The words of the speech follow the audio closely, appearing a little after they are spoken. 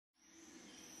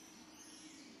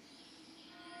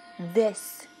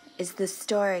This is the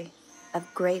story of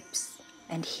grapes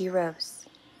and heroes.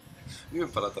 Io ho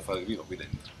imparato a fare il vino qui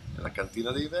dentro, nella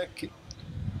cantina dei vecchi,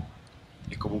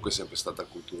 e comunque è sempre stata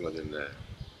cultura della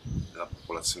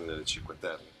popolazione delle Cinque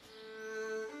Terre.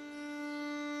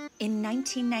 In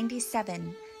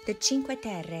 1997, the Cinque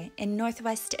Terre in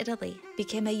northwest Italy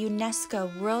became a UNESCO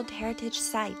World Heritage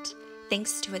Site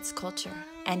thanks to its culture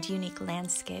and unique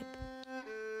landscape.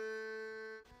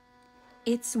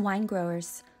 Its wine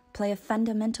growers play a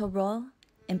fundamental role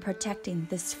in protecting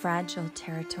this fragile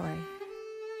territory.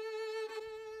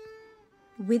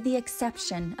 With the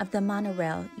exception of the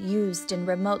monorail used in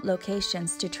remote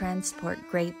locations to transport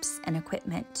grapes and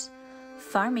equipment,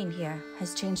 farming here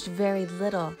has changed very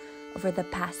little over the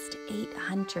past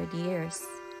 800 years.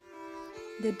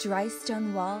 The dry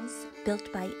stone walls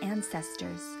built by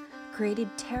ancestors created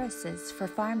terraces for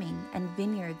farming and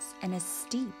vineyards in a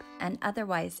steep and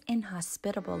otherwise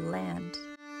inhospitable land.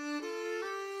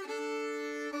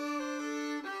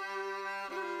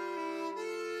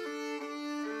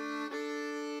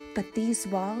 But these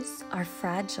walls are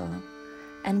fragile,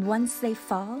 and once they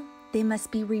fall, they must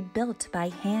be rebuilt by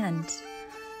hand,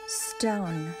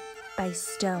 stone by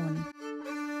stone.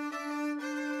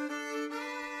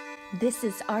 This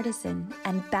is artisan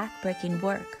and backbreaking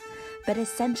work, but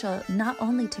essential not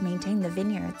only to maintain the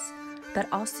vineyards, but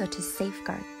also to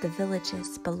safeguard the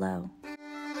villages below.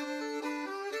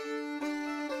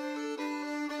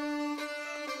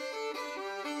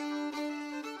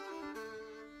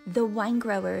 The wine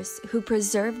growers who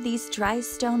preserve these dry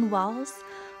stone walls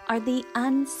are the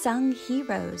unsung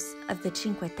heroes of the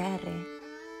Cinque Terre.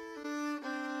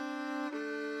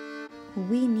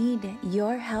 We need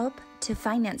your help to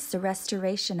finance the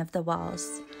restoration of the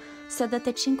walls so that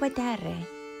the Cinque Terre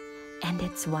and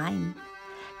its wine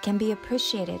can be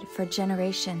appreciated for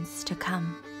generations to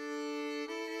come.